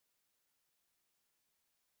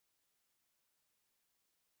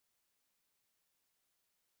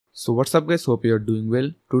So what's up guys, hope you are doing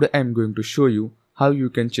well. Today I am going to show you how you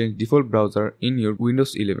can change default browser in your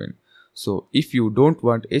Windows 11. So if you don't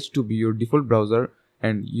want Edge to be your default browser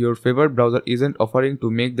and your favorite browser isn't offering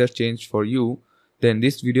to make that change for you, then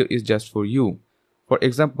this video is just for you. For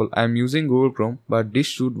example, I am using Google Chrome, but this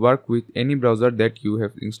should work with any browser that you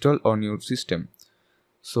have installed on your system.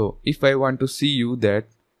 So if I want to see you that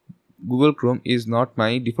Google Chrome is not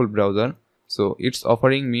my default browser, so it's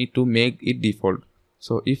offering me to make it default.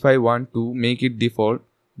 So if I want to make it default,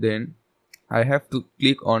 then I have to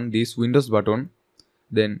click on this Windows button,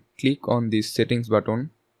 then click on this settings button.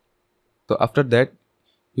 So after that,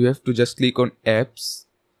 you have to just click on apps,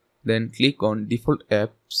 then click on default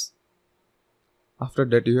apps. After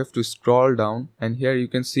that, you have to scroll down and here you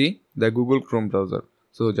can see the Google Chrome browser.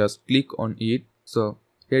 So just click on it. So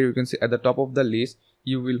here you can see at the top of the list,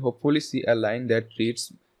 you will hopefully see a line that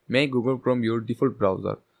reads make Google Chrome your default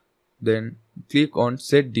browser. Then click on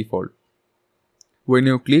set default. When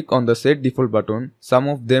you click on the set default button, some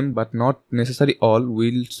of them but not necessarily all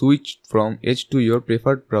will switch from Edge to your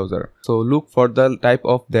preferred browser. So look for the type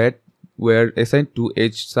of that were assigned to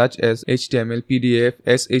Edge such as HTML, PDF,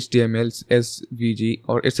 SHTML, SVG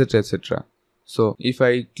or etc. So if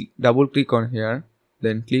I double click on here,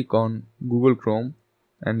 then click on Google Chrome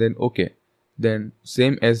and then OK. Then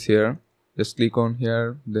same as here, just click on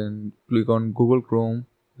here, then click on Google Chrome,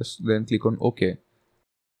 then click on OK.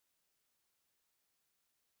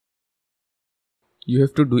 You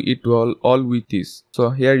have to do it all with this. So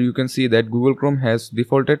here you can see that Google Chrome has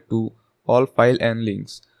defaulted to all file and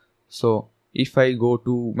links. So if I go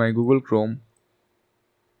to my Google Chrome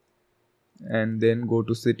and then go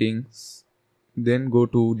to settings, then go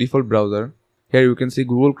to default browser, here you can see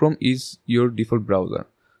Google Chrome is your default browser.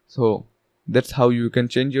 So that's how you can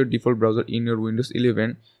change your default browser in your Windows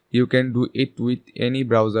 11. You can do it with any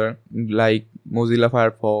browser like Mozilla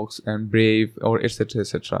Firefox and Brave or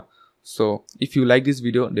etc. So if you like this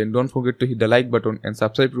video, then don't forget to hit the like button and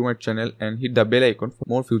subscribe to my channel and hit the bell icon for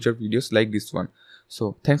more future videos like this one.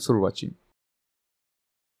 So thanks for watching.